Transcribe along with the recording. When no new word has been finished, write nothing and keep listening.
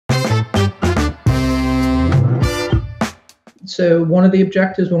So one of the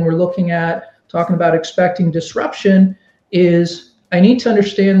objectives when we're looking at talking about expecting disruption is I need to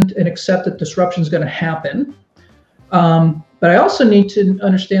understand and accept that disruption is going to happen. But I also need to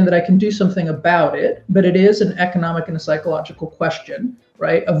understand that I can do something about it, but it is an economic and a psychological question,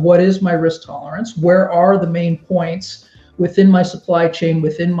 right? Of what is my risk tolerance? Where are the main points within my supply chain,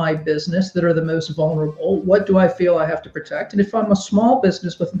 within my business that are the most vulnerable? What do I feel I have to protect? And if I'm a small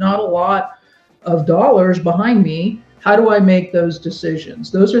business with not a lot of dollars behind me, how do I make those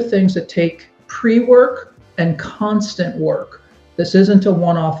decisions? Those are things that take pre-work and constant work. This isn't a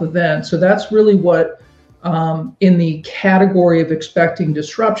one-off event. So that's really what in the category of expecting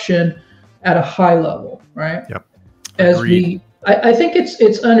disruption at a high level, right? Yep. Agreed. I think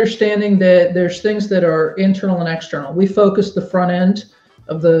it's understanding that there's things that are internal and external. We focus the front end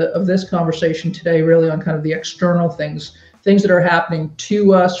of this conversation today really on kind of the external things that are happening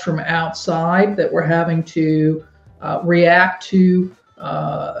to us from outside that we're having to react to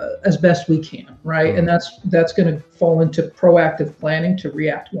as best we can, right? And that's going to fall into proactive planning to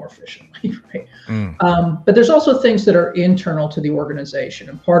react more efficiently, right? But there's also things that are internal to the organization,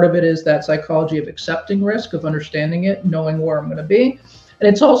 and part of it is that psychology of accepting risk, of understanding it, knowing where I'm going to be, and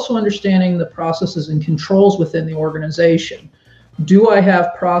it's also understanding the processes and controls within the organization. Do I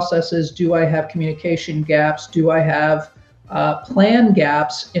have processes? Do I have communication gaps? Do I have plan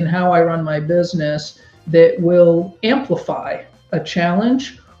gaps in how I run my business that will amplify a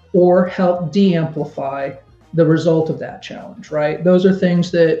challenge or help de-amplify the result of that challenge, right? Those are things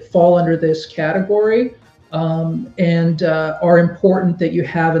that fall under this category and are important that you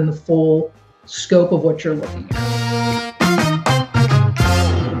have in the full scope of what you're looking at.